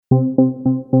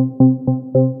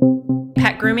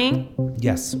grooming?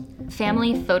 Yes.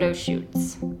 Family photo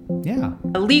shoots. Yeah.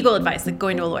 Legal advice, like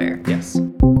going to a lawyer? Yes.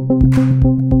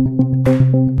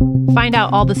 Find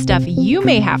out all the stuff you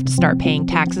may have to start paying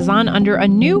taxes on under a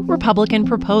new Republican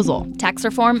proposal. Tax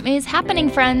reform is happening,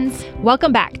 friends.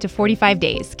 Welcome back to 45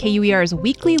 Days, KUER's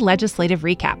weekly legislative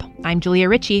recap. I'm Julia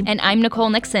Ritchie. And I'm Nicole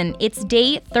Nixon. It's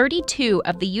day 32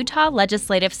 of the Utah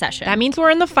legislative session. That means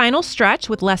we're in the final stretch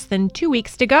with less than 2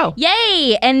 weeks to go.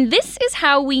 Yay! And this is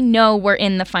how we know we're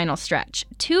in the final stretch.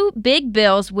 Two big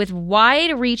bills with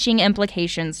wide-reaching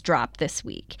implications dropped this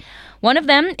week. One of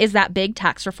them is that big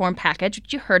tax reform package,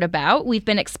 which you heard about. We've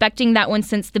been expecting that one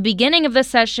since the beginning of the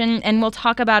session, and we'll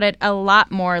talk about it a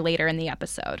lot more later in the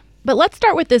episode. But let's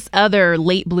start with this other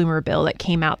late bloomer bill that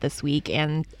came out this week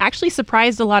and actually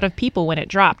surprised a lot of people when it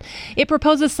dropped. It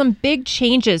proposes some big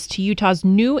changes to Utah's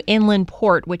new inland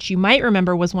port, which you might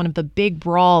remember was one of the big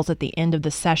brawls at the end of the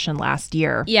session last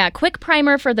year. Yeah, quick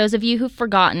primer for those of you who've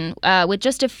forgotten. With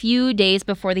just a few days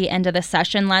before the end of the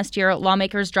session last year,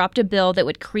 lawmakers dropped a bill that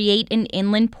would create an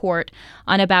inland port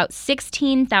on about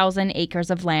 16,000 acres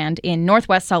of land in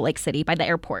northwest Salt Lake City by the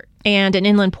airport. And an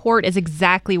inland port is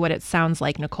exactly what it sounds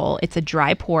like, Nicole. It's a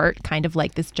dry port, kind of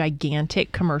like this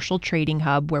gigantic commercial trading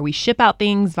hub where we ship out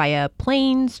things via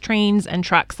planes, trains, and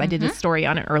trucks. I did a story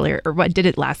on it earlier, or did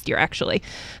it last year, actually.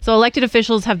 So elected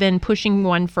officials have been pushing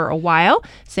one for a while,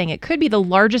 saying it could be the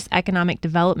largest economic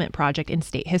development project in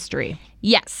state history.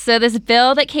 Yes, so this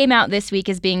bill that came out this week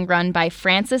is being run by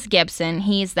Francis Gibson.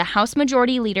 He's the House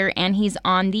Majority Leader, and he's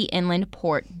on the Inland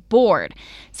Port Board.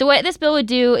 So what this bill would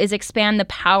do is expand the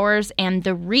powers and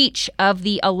the reach of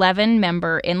the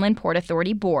 11-member Inland Port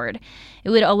Authority Board. It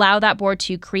would allow that board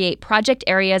to create project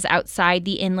areas outside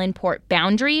the inland port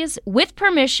boundaries with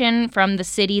permission from the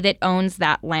city that owns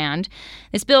that land.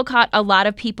 This bill caught a lot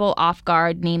of people off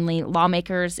guard, namely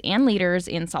lawmakers and leaders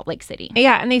in Salt Lake City.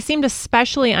 Yeah, and they seemed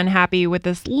especially unhappy with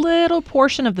this little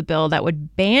portion of the bill that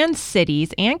would ban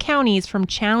cities and counties from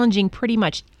challenging pretty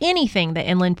much anything the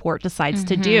inland port decides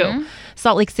to do.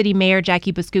 Salt Lake City Mayor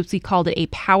Jackie Biskupski called it a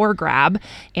power grab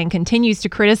and continues to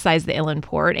criticize the inland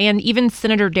port. And even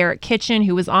Senator Derek Kitchen,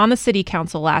 who was on the city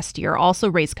council last year, also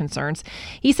raised concerns.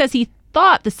 He says he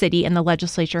thought the city and the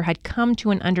legislature had come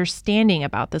to an understanding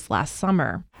about this last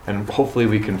summer. And hopefully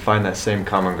we can find that same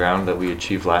common ground that we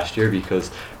achieved last year, because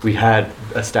we had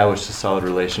established a solid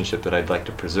relationship that I'd like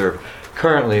to preserve.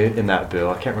 Currently in that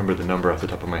bill, I can't remember the number off the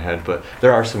top of my head, but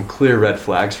there are some clear red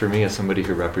flags for me as somebody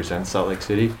who represents Salt Lake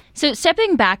City. So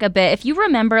stepping back a bit, if you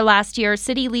remember last year,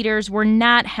 city leaders were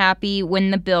not happy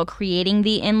when the bill creating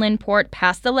the inland port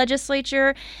passed the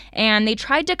legislature, and they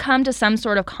tried to come to some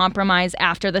sort of compromise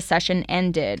after the session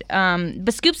ended.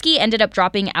 Biskupski ended up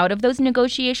dropping out of those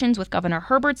negotiations with Governor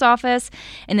Herbert's office,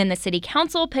 and then the city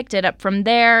council picked it up from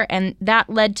there, and that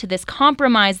led to this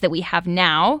compromise that we have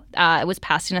now. It was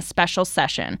passed in a special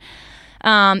session.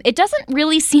 It doesn't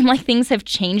really seem like things have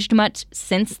changed much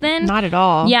since then. Not at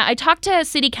all. Yeah, I talked to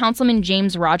City Councilman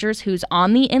James Rogers, who's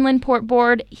on the Inland Port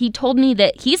Board. He told me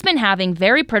that he's been having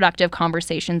very productive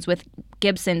conversations with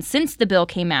Gibson since the bill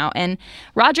came out, and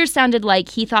Rogers sounded like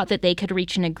he thought that they could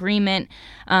reach an agreement.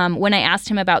 When I asked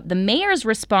him about the mayor's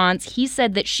response, he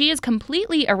said that she is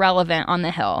completely irrelevant on the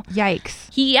Hill.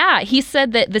 Yikes. He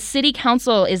said that the city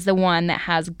council is the one that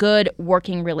has good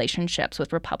working relationships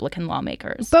with Republican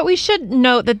lawmakers. But we should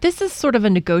note that this is sort of a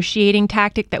negotiating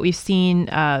tactic that we've seen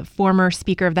former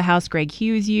Speaker of the House Greg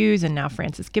Hughes use and now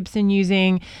Francis Gibson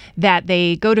using, that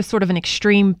they go to sort of an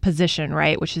extreme position,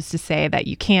 right? Which is to say that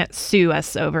you can't sue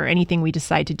us over anything we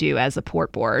decide to do as a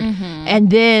port board. And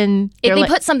then if they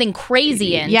put something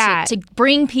crazy in to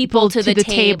bring people to the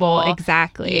table.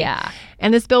 Exactly. Yeah.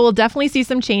 And this bill will definitely see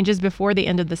some changes before the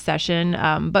end of the session.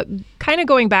 But kind of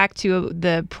going back to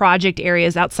the project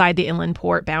areas outside the inland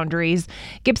port boundaries,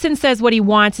 Gibson says what he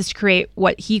wants is to create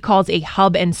what he calls a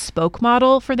hub and spoke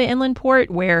model for the inland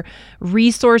port, where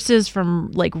resources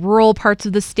from like rural parts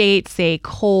of the state, say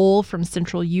coal from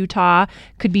central Utah,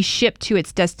 could be shipped to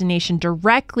its destination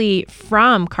directly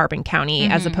from Carbon County,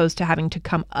 as opposed to having to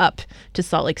come up to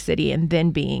Salt Lake City and then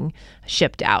being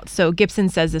shipped out. So Gibson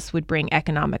says this would bring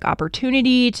economic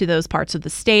opportunity to those parts of the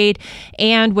state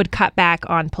and would cut back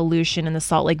on pollution in the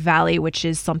Salt Lake Valley, which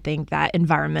is something that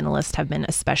environmentalists have been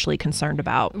especially concerned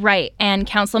about. Right. And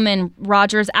Councilman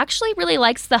Rogers actually really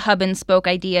likes the hub and spoke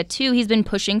idea, too. He's been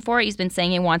pushing for it. He's been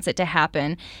saying he wants it to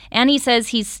happen. And he says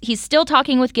he's still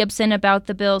talking with Gibson about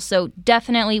the bill. So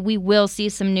definitely we will see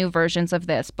some new versions of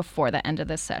this before the end of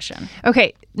this session.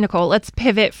 Okay, Nicole, let's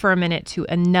pivot for a minute to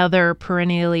another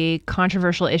perennially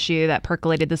controversial issue that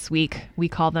percolated this week. We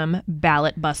call them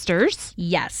ballot busters.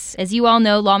 Yes. As you all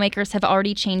know, lawmakers have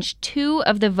already changed 2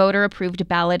 of the voter-approved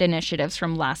ballot initiatives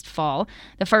from last fall.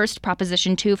 The first,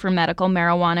 Proposition 2 for medical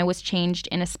marijuana, was changed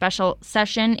in a special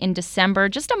session in December,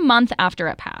 just a month after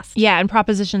it passed. Yeah, and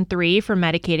Proposition 3 for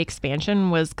Medicaid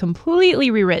expansion was completely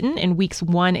rewritten in weeks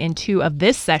 1 and 2 of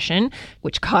this session,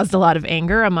 which caused a lot of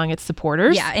anger among its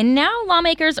supporters. Yeah, and now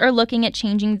lawmakers are looking at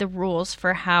changing the rules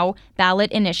for how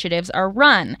ballot initiatives are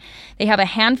run. They have a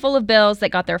handful of bills that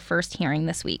got their first hearing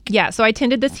this week. Yeah, so I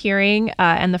attended this hearing,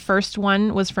 and the first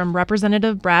one was from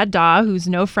Representative Brad Daw, who's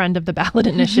no friend of the ballot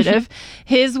initiative.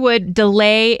 His would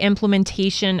delay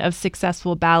implementation of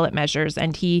successful ballot measures,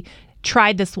 and he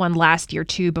tried this one last year,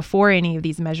 too, before any of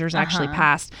these measures actually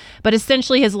passed. But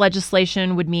essentially, his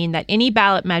legislation would mean that any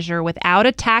ballot measure without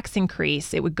a tax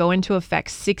increase, it would go into effect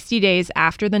 60 days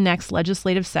after the next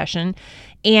legislative session.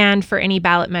 And for any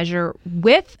ballot measure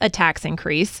with a tax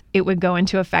increase, it would go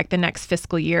into effect the next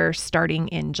fiscal year starting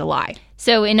in July.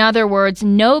 So in other words,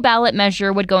 no ballot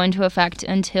measure would go into effect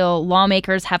until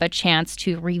lawmakers have a chance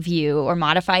to review or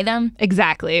modify them.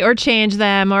 Exactly. Or change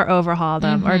them or overhaul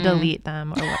them or delete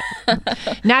them or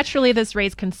whatever. Naturally, this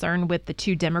raised concern with the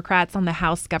 2 Democrats on the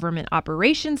House Government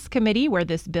Operations Committee, where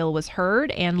this bill was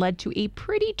heard, and led to a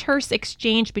pretty terse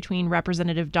exchange between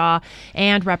Representative Daw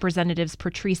and Representatives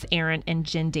Patrice Arent and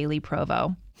Jen Daly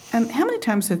Provo. How many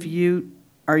times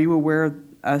are you aware of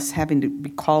us having to be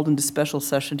called into special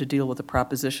session to deal with a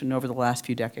proposition over the last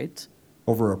few decades?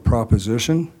 Over a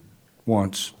proposition?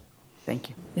 Once. Thank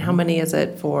you. How many is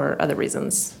it for other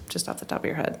reasons, just off the top of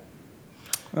your head?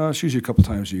 It's usually a couple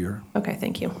times a year. Okay,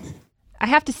 thank you. I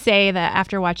have to say that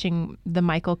after watching the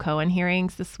Michael Cohen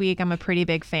hearings this week, I'm a pretty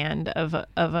big fan of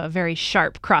a very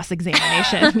sharp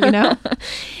cross-examination, you know?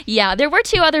 Yeah, there were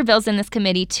 2 other bills in this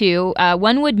committee, too.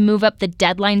 One would move up the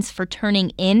deadlines for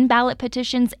turning in ballot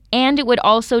petitions, and it would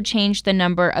also change the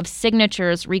number of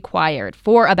signatures required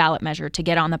for a ballot measure to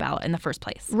get on the ballot in the first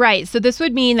place. Right. So this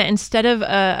would mean that instead of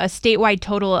a statewide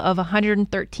total of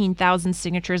 113,000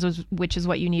 signatures, which is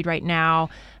what you need right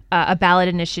now, a ballot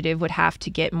initiative would have to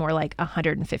get more like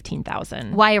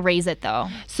 115,000. Why raise it, though?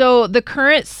 So the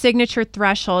current signature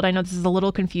threshold, I know this is a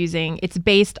little confusing, it's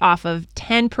based off of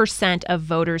 10% of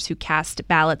voters who cast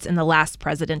ballots in the last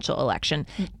presidential election.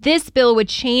 This bill would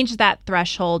change that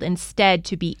threshold instead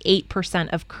to be 8%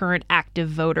 of current active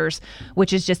voters,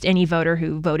 which is just any voter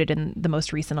who voted in the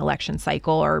most recent election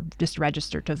cycle or just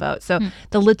registered to vote. So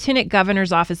the lieutenant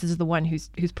governor's office is the one who's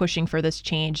pushing for this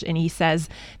change, and he says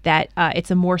that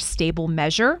it's a more stable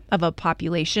measure of a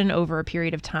population over a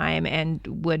period of time and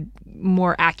would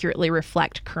more accurately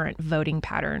reflect current voting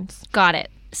patterns. Got it.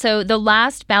 So the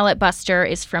last ballot buster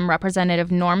is from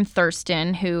Representative Norm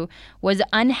Thurston, who was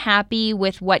unhappy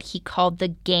with what he called the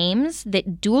games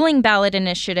that dueling ballot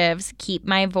initiatives, Keep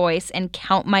My Voice and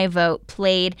Count My Vote,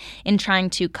 played in trying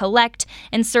to collect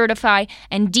and certify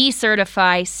and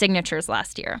decertify signatures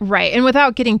last year. Right. And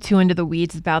without getting too into the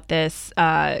weeds about this,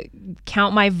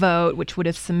 Count My Vote, which would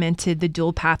have cemented the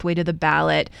dual pathway to the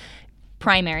ballot,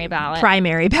 Primary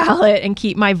ballot, and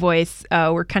Keep My Voice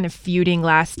were kind of feuding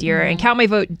last year. And Count My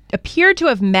Vote appeared to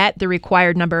have met the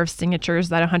required number of signatures,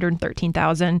 that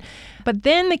 113,000. But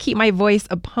then the Keep My Voice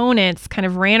opponents kind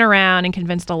of ran around and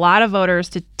convinced a lot of voters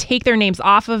to take their names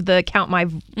off of the Count My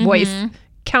Voice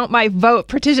Count My Vote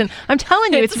petition. I'm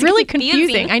telling you, it's really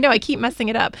confusing. I know, I keep messing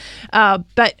it up.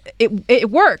 But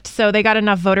it worked. So they got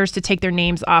enough voters to take their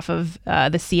names off of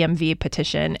the CMV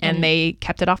petition, and they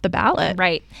kept it off the ballot.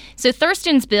 Right. So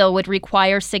Thurston's bill would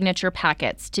require signature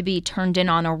packets to be turned in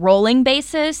on a rolling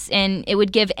basis, and it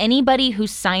would give anybody who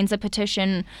signs a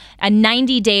petition a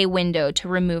 90-day window to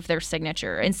remove their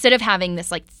signature, instead of having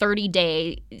this like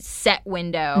 30-day set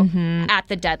window at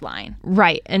the deadline.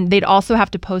 Right. And they'd also have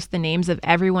to post the names of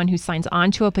everyone who signs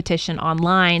onto a petition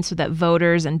online so that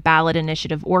voters and ballot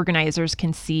initiative organizers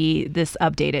can see this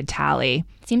updated tally.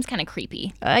 Seems kind of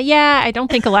creepy. Yeah, I don't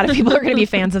think a lot of people are going to be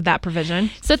fans of that provision.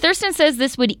 So Thurston says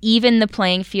this would even the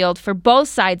playing field for both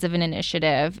sides of an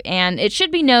initiative. And it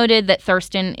should be noted that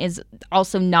Thurston is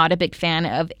also not a big fan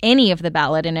of any of the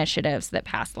ballot initiatives that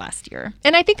passed last year.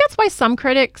 And I think that's why some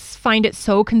critics find it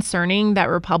so concerning that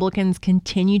Republicans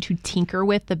continue to tinker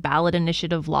with the ballot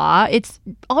initiative law. It's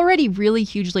already really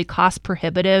hugely cost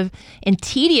prohibitive and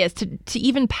tedious to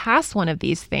even pass one of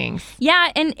these things.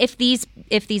 Yeah, and if these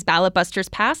ballot busters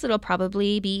pass, it'll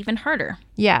probably be even harder.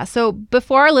 Yeah, so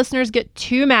before our listeners get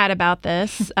too mad about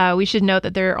this, we should note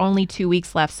that there are only 2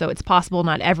 weeks left, so it's possible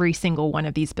not every single one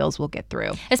of these bills will get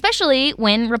through. Especially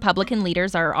when Republican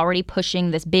leaders are already pushing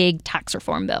this big tax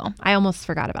reform bill. I almost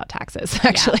forgot about taxes,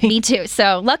 actually. Yeah, me too.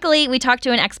 So luckily, we talked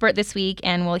to an expert this week,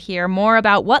 and we'll hear more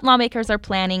about what lawmakers are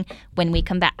planning when we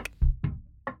come back.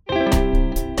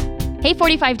 Hey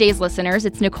 45 Days listeners,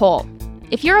 it's Nicole.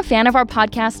 If you're a fan of our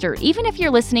podcast, or even if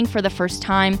you're listening for the first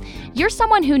time, you're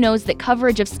someone who knows that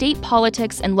coverage of state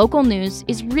politics and local news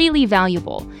is really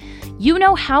valuable. You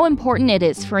know how important it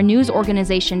is for a news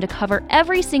organization to cover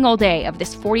every single day of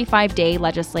this 45-day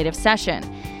legislative session.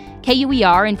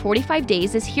 KUER in 45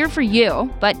 Days is here for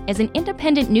you, but as an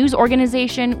independent news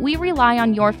organization, we rely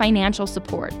on your financial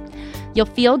support. You'll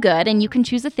feel good and you can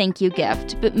choose a thank you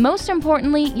gift, but most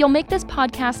importantly, you'll make this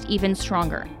podcast even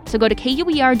stronger. So go to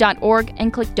KUER.org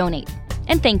and click donate.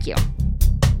 And thank you.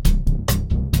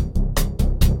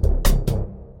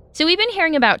 So we've been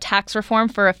hearing about tax reform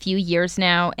for a few years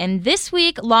now, and this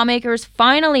week, lawmakers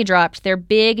finally dropped their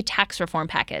big tax reform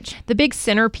package. The big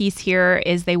centerpiece here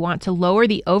is they want to lower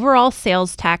the overall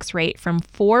sales tax rate from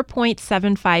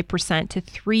 4.75% to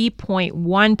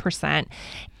 3.1%,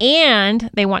 and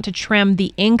they want to trim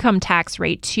the income tax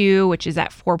rate too, which is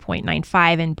at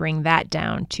 4.95%, and bring that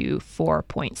down to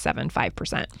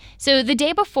 4.75%. So the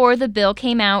day before the bill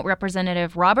came out,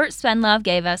 Representative Robert Spendlove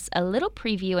gave us a little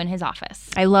preview in his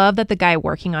office. I love that the guy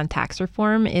working on tax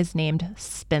reform is named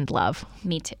Spendlove.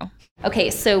 Me too. Okay,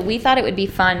 so we thought it would be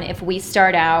fun if we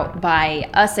start out by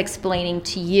us explaining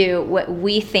to you what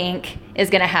we think is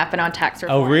going to happen on tax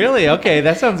reform. Oh, really? Okay,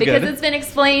 that sounds because good. it's been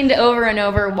explained over and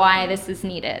over why this is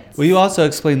needed. Will you also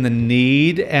explain the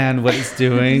need and what it's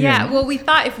doing? Yeah, well, we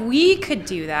thought if we could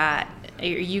do that,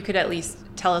 you could at least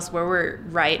tell us where we're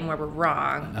right and where we're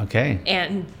wrong. Okay.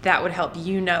 And that would help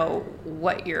you know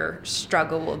what your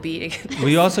struggle will be to get this Will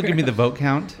you also through. give me the vote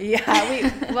count?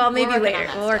 Yeah, well, maybe working later. on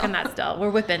that We'll work on that still. We're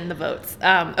whipping the votes.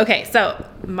 Okay, so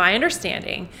my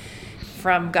understanding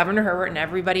from Governor Herbert and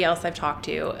everybody else I've talked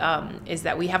to is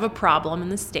that we have a problem in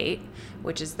the state,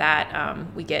 which is that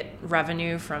we get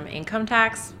revenue from income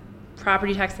tax,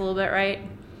 property tax a little bit, right,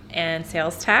 and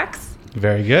sales tax.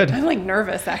 Very good. I'm like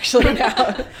nervous actually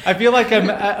now. I feel like I'm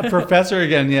a professor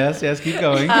again. Yes, keep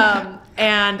going.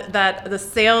 And that the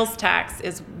sales tax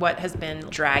is what has been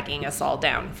dragging us all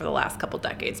down for the last couple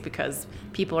decades because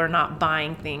people are not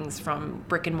buying things from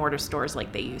brick and mortar stores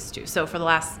like they used to. So for the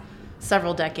last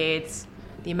several decades,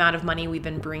 the amount of money we've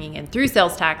been bringing in through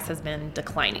sales tax has been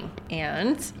declining.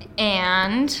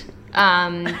 And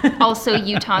also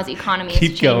Utah's economy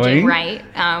Keep is changing, going.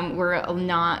 right? We're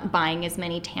not buying as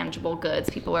many tangible goods.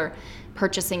 People are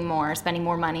purchasing more, spending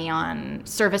more money on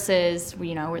services.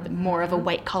 You know, we're more of a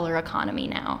white collar economy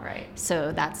now. Right.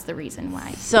 So that's the reason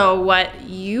why. So what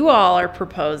you all are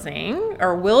proposing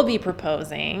or will be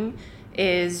proposing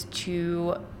is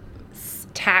to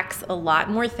tax a lot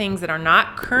more things that are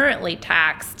not currently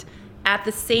taxed at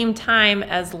the same time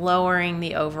as lowering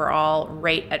the overall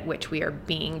rate at which we are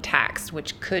being taxed,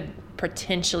 which could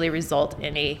potentially result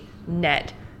in a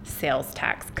net sales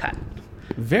tax cut.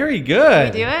 Very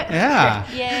good. Can we do it?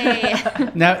 Yeah.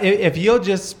 Yay. Now, if you'll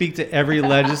just speak to every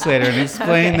legislator and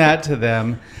explain that to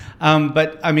them.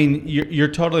 But, I mean, you're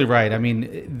totally right. I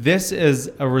mean, this is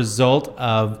a result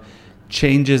of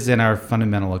changes in our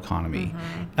fundamental economy.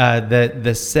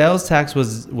 The sales tax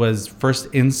was first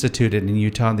instituted in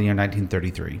Utah in the year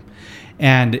 1933.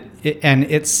 And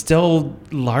it's still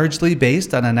largely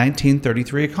based on a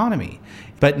 1933 economy.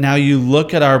 But now you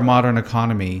look at our modern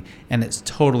economy and it's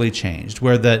totally changed,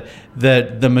 where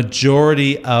the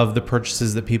majority of the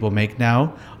purchases that people make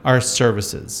now are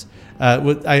services.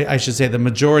 I should say the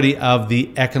majority of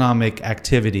the economic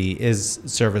activity is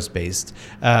service-based,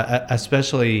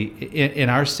 especially in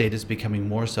our state. It's becoming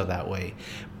more so that way.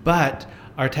 But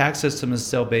our tax system is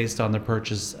still based on the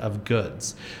purchase of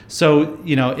goods. So,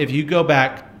 you know, if you go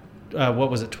back,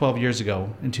 12 years ago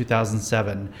in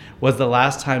 2007 was the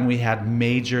last time we had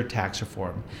major tax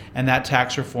reform. And that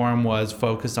tax reform was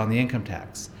focused on the income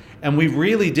tax. And we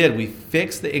really did. We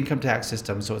fixed the income tax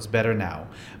system so it's better now.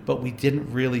 But we didn't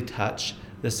really touch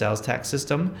the sales tax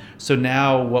system. So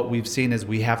now what we've seen is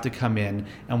we have to come in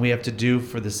and we have to do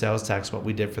for the sales tax what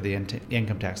we did for the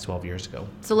income tax 12 years ago.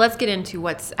 So let's get into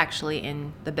what's actually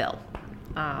in the bill.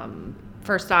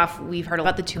 First off, we've heard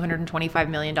about the $225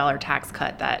 million tax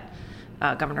cut that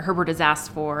Governor Herbert has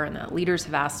asked for and the leaders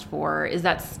have asked for. Is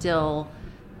that still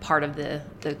part of the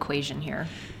equation here?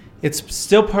 It's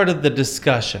still part of the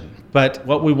discussion, but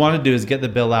what we want to do is get the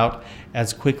bill out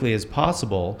as quickly as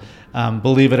possible.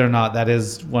 Believe it or not, that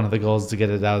is one of the goals, to get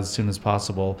it out as soon as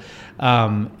possible.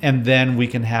 And then we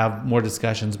can have more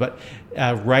discussions. But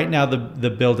right now, the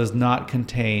bill does not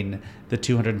contain the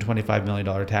 $225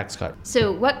 million tax cut.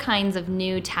 So what kinds of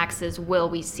new taxes will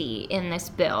we see in this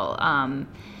bill?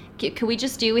 Could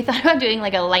we thought about doing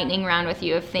like a lightning round with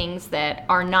you of things that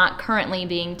are not currently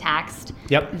being taxed.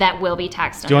 Yep. That will be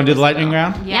taxed. Do you want to do the lightning bill.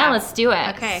 round? Yeah, let's do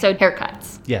it. Okay. So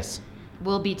haircuts. Yes.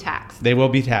 will be taxed. They will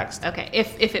be taxed. Okay,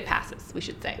 if it passes, we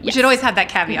should say. We Yes. should always have that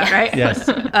caveat, right? Yes.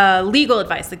 Legal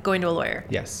advice, like going to a lawyer,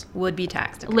 Yes. would be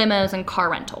taxed. Okay. Limos and car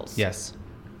rentals. Yes.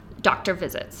 Doctor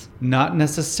visits. Not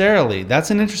necessarily. That's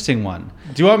an interesting one.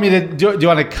 Do you want me to do you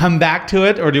want to come back to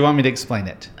it, or do you want me to explain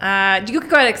it? You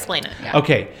could go ahead and explain it. Yeah.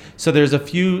 Okay. So there's a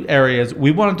few areas we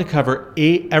wanted to cover.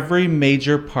 Every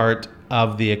major part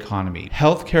of the economy.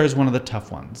 Healthcare is one of the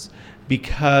tough ones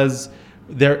because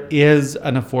there is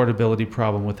an affordability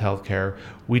problem with healthcare.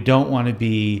 We don't want to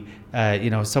be,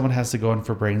 if someone has to go in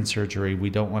for brain surgery, we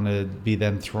don't want to be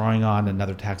then throwing on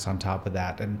another tax on top of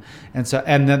that. And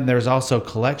then there's also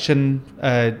collection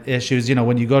issues.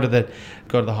 When you go to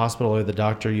the hospital or the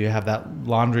doctor, you have that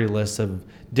laundry list of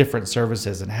different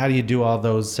services, and how do you do all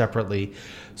those separately?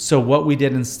 So what we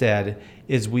did instead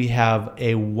is we have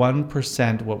a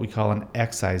 1%, what we call an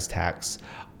excise tax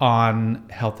on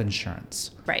health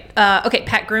insurance. Right. Okay,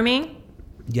 pet grooming.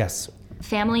 Yes.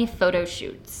 Family photo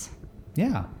shoots.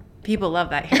 Yeah. People love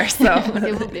that here, so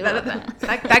People do love that.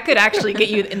 that could actually get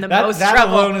you in the most that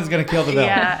trouble. alone is going to kill the bill.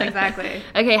 Yeah, exactly.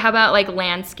 Okay, how about like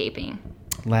landscaping?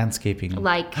 Landscaping.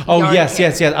 Like Oh, yard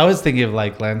yes. care. I was thinking of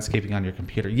like landscaping on your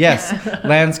computer. Yes,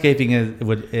 landscaping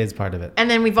is part of it.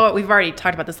 And then we've already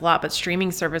talked about this a lot, but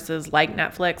streaming services like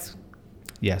Netflix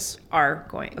Yes. are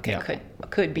going. Okay, Yeah.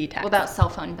 could be taxed. What about cell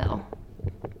phone bill?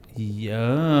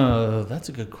 Yeah, that's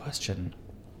a good question.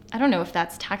 I don't know if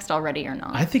that's taxed already or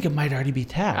not. I think it might already be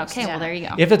taxed. Okay, well, there you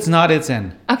go. If it's not, it's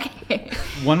in. Okay.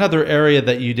 One other area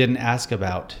that you didn't ask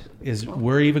about is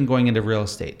we're even going into real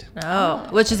estate. Oh,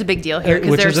 which is a big deal here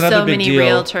because Which is there's another so big many deal.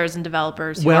 realtors and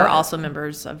developers who Well, are also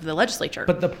members of the legislature.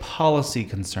 But the policy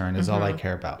concern is all I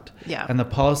care about. Yeah. And the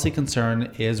policy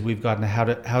concern is we've got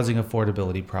a housing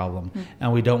affordability problem,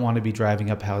 and we don't want to be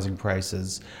driving up housing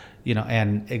prices,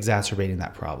 and exacerbating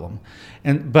that problem.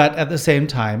 But at the same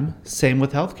time, same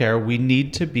with healthcare, we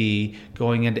need to be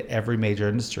going into every major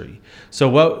industry. So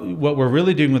what we're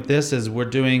really doing with this is we're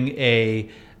doing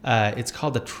it's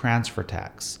called a transfer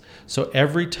tax. So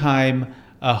every time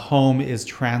a home is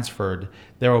transferred,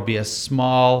 there will be it's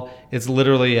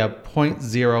literally a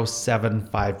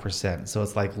 0.075%. So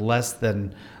it's like less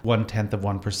than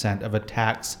 0.1% of a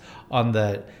tax on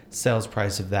the sales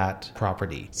price of that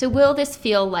property. So will this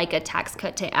feel like a tax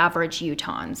cut to average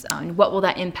Utahns? What will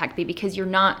that impact be? Because you're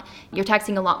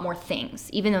taxing a lot more things,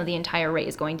 even though the entire rate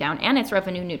is going down and it's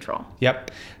revenue neutral.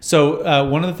 Yep. So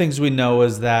one of the things we know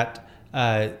is that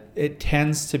it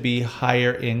tends to be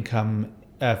higher income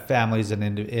families and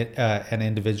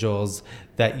individuals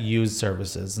that use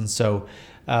services. And so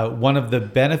one of the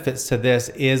benefits to this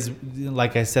is,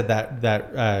 like I said, that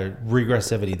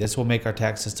regressivity. This will make our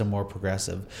tax system more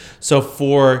progressive. So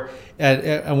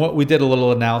and what we did a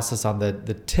little analysis on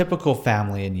the typical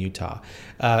family in Utah.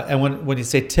 And when you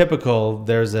say typical,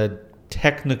 there's a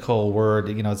technical word,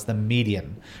 it's the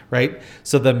median, right?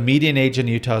 So the median age in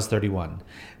Utah is 31.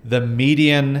 The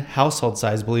median household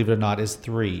size, believe it or not, is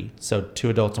 3. So 2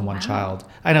 adults and 1 child.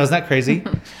 I know, isn't that crazy?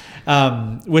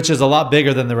 Which is a lot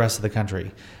bigger than the rest of the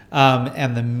country.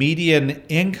 And the median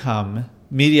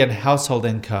household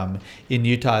income in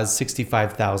Utah is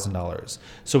 $65,000.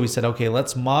 So we said, okay,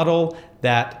 let's model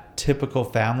that typical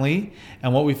family.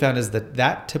 And what we found is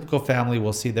that typical family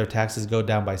will see their taxes go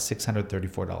down by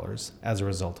 $634 as a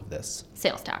result of this.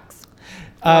 Sales tax.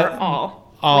 Or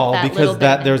all. Because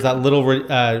there's that little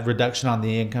reduction on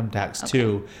the income tax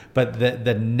too. But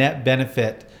the net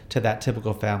benefit to that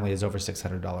typical family is over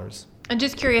 $600. I'm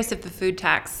just curious if the food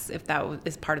tax, if that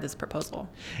is part of this proposal.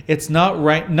 It's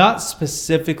not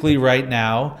specifically right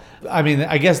now. I mean,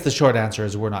 I guess the short answer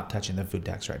is we're not touching the food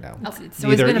tax right now. Okay. So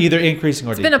either increasing or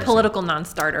decreasing. It's been a political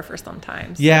non-starter for some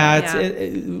time. So,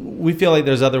 we feel like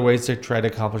there's other ways to try to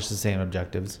accomplish the same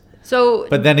objectives. So,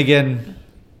 but then again,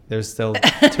 there's still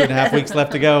 2.5 weeks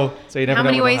left to go, so you never know. How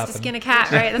many what'll ways happen. to skin a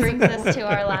cat, right? That brings us to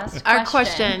our last question. Our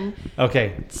question.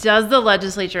 Okay. Does the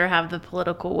legislature have the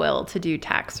political will to do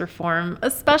tax reform,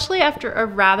 especially after a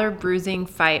rather bruising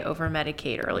fight over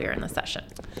Medicaid earlier in the session?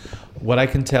 What I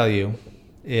can tell you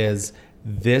is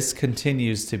this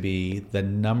continues to be the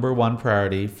number one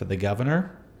priority for the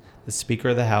governor, the Speaker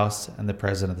of the House, and the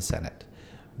President of the Senate.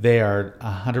 They are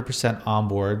 100% on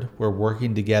board. We're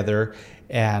working together,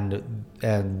 and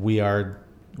we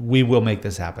will make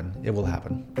this happen. It will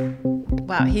happen.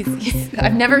 Wow,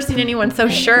 I've never seen anyone so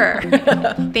sure.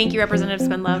 Thank you, Representative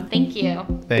Spendlove. Thank you.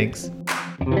 Thanks.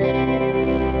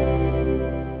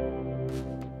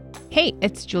 Hey,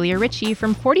 it's Julia Ritchie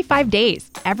from 45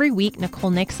 Days. Every week, Nicole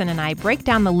Nixon and I break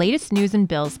down the latest news and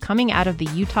bills coming out of the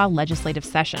Utah legislative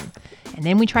session. And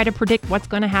then we try to predict what's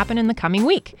going to happen in the coming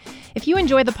week. If you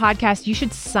enjoy the podcast, you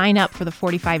should sign up for the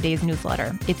 45 Days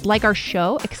newsletter. It's like our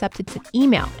show, except it's an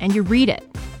email, and you read it.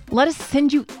 Let us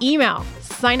send you email.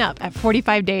 Sign up at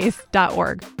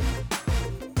 45days.org.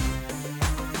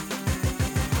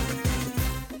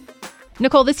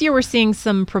 Nicole, this year we're seeing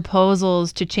some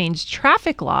proposals to change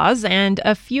traffic laws, and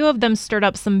a few of them stirred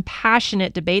up some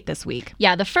passionate debate this week.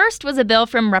 Yeah, the first was a bill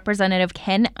from Representative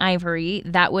Ken Ivory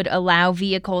that would allow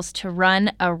vehicles to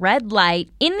run a red light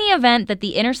in the event that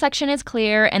the intersection is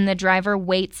clear and the driver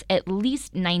waits at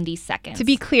least 90 seconds. To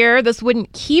be clear, this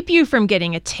wouldn't keep you from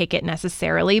getting a ticket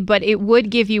necessarily, but it would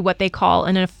give you what they call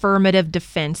an affirmative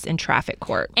defense in traffic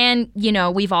court. And, you know,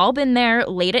 we've all been there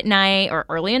late at night or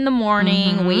early in the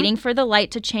morning waiting for the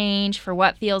light to change for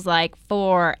what feels like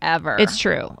forever. It's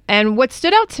true. And what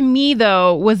stood out to me,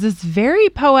 though, was this very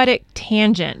poetic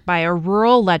tangent by a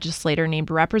rural legislator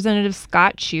named Representative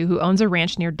Scott Chu, who owns a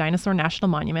ranch near Dinosaur National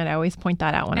Monument. I always point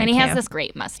that out when I can. And he has this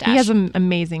great mustache. He has an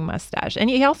amazing mustache. And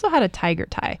he also had a tiger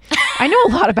tie. I know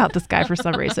a lot about this guy for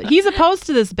some reason. He's opposed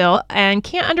to this bill and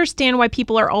can't understand why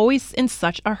people are always in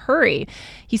such a hurry.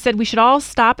 He said we should all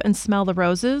stop and smell the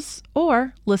roses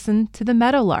or listen to the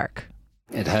meadowlark.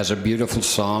 It has a beautiful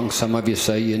song. Some of you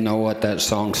say you know what that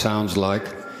song sounds like.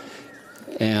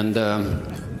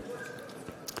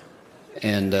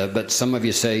 But some of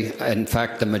you say, in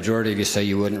fact, the majority of you say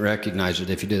you wouldn't recognize it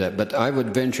if you do that. But I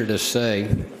would venture to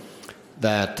say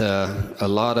that a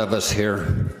lot of us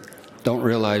here don't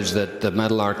realize that the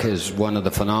meadowlark is one of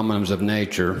the phenomena of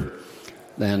nature.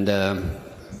 And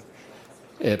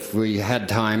if we had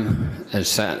time and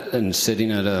sat and sitting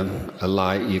at a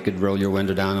light, you could roll your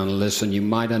window down and listen. You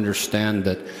might understand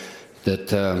that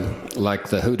like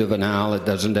the hoot of an owl, it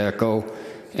doesn't echo,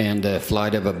 and the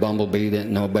flight of a bumblebee, that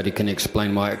nobody can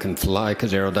explain why it can fly,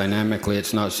 because aerodynamically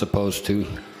it's not supposed to.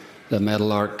 The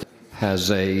meadowlark has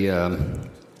a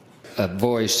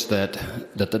voice that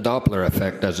the Doppler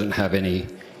effect doesn't have any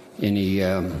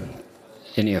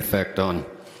effect on.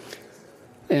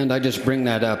 And I just bring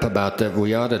that up about that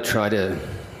we ought to try to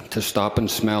stop and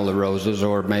smell the roses,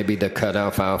 or maybe the cut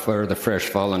alfalfa or the fresh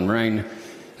fallen rain,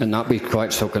 and not be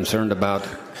quite so concerned about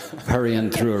hurrying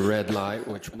through a red light,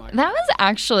 which might... That was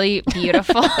actually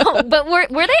beautiful. But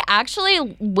were they actually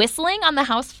whistling on the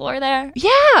House floor there?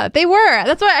 Yeah, they were.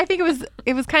 That's why I think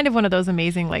it was kind of one of those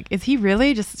amazing, like, is he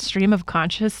really just stream of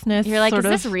consciousness? You're like, is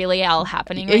this really all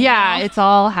happening right now? Yeah, it's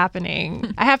all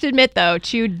happening. I have to admit, though,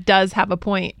 Chu does have a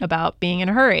point about being in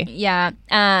a hurry. Yeah.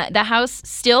 The House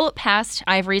still passed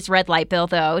Ivory's red light bill,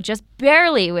 though, just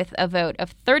barely with a vote of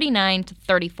 39 to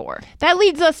 34. That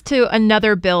leads us to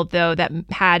another bill, though, that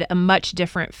had a much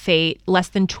different fate. Less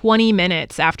than 20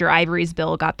 minutes after Ivory's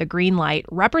bill got the green light,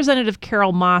 Representative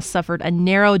Carol Moss suffered a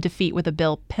narrow defeat with a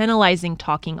bill penalizing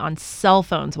talking on cell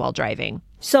phones while driving.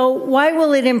 So why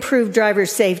will it improve driver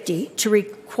safety to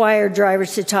require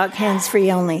drivers to talk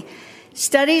hands-free only?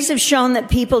 Studies have shown that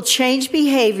people change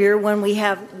behavior when we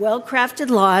have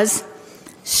well-crafted laws,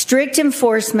 strict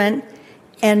enforcement,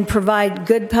 and provide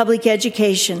good public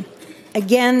education.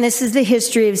 Again, this is the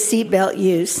history of seatbelt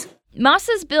use.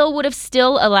 Moss's bill would have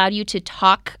still allowed you to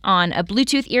talk on a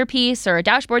Bluetooth earpiece or a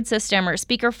dashboard system or a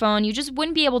speakerphone. You just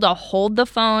wouldn't be able to hold the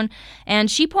phone.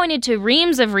 And she pointed to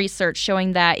reams of research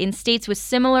showing that in states with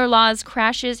similar laws,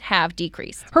 crashes have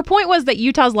decreased. Her point was that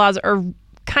Utah's laws are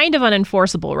kind of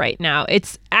unenforceable right now.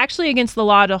 It's actually against the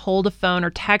law to hold a phone or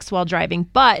text while driving.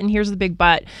 But, and here's the big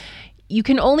but, you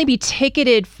can only be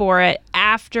ticketed for it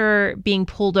after being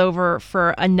pulled over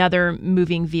for another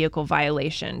moving vehicle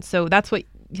violation. So that's what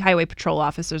highway patrol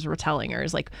officers were telling her,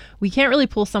 is like, we can't really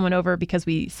pull someone over because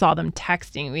we saw them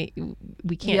texting.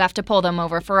 We can't. You have to pull them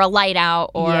over for a light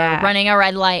out or running a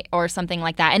red light or something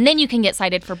like that. And then you can get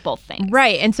cited for both things.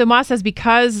 Right. And so Moss says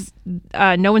because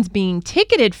no one's being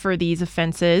ticketed for these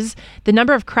offenses, the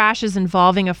number of crashes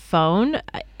involving a phone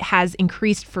has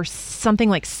increased for something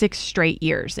like 6 straight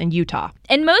years in Utah.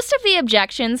 And most of the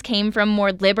objections came from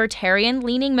more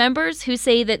libertarian-leaning members who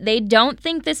say that they don't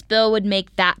think this bill would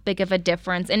make that big of a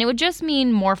difference, and it would just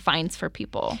mean more fines for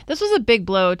people. This was a big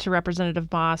blow to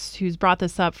Representative Moss, who's brought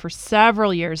this up for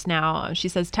several years now. She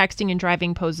says texting and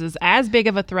driving poses as big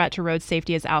of a threat to road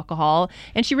safety as alcohol,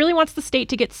 and she really wants the state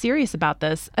to get serious about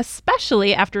this,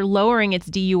 especially after lowering its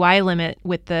DUI limit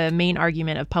with the main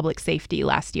argument of public safety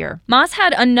last year. Moss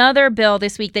had another bill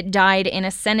this week that died in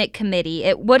a Senate committee.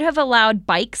 It would have allowed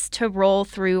bikes to roll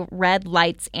through red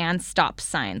lights and stop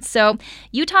signs. So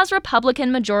Utah's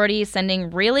Republican majority is sending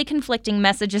really conflicting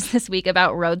messages this week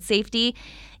about road safety.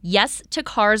 Yes to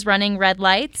cars running red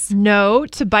lights. No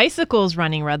to bicycles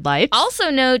running red lights.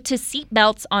 Also no to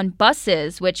seatbelts on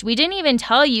buses, which we didn't even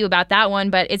tell you about that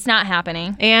one, but it's not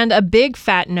happening. And a big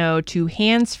fat no to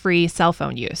hands-free cell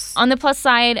phone use. On the plus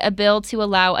side, a bill to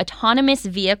allow autonomous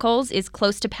vehicles is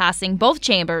close to passing both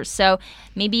chambers, so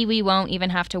maybe we won't even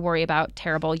have to worry about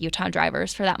terrible Utah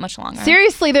drivers for that much longer.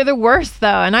 Seriously, they're the worst, though,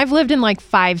 and I've lived in like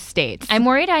 5 states. I'm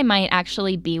worried I might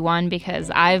actually be one because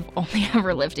I've only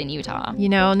ever lived in Utah. You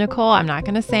know, Nicole, I'm not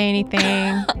going to say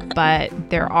anything, but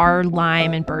there are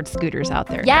Lime and Bird scooters out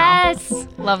there Yes! now.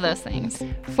 Love those things.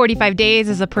 45 Days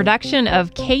is a production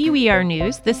of KUER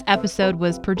News. This episode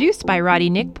was produced by Roddy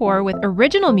Nickpour with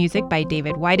original music by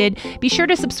David Whited. Be sure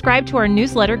to subscribe to our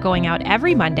newsletter going out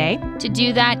every Monday. To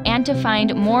do that and to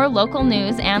find more local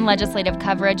news and legislative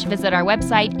coverage, visit our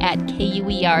website at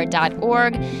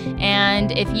kuer.org.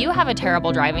 And if you have a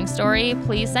terrible driving story,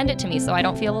 please send it to me so I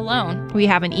don't feel alone. We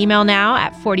have an email now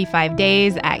at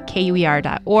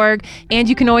 45days@kuer.org. And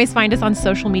you can always find us on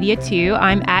social media too.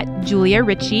 I'm at Julia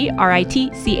Ritchie,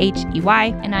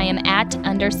 RITCHEY. And I am at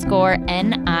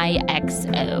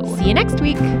 _NIXO. See you next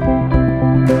week.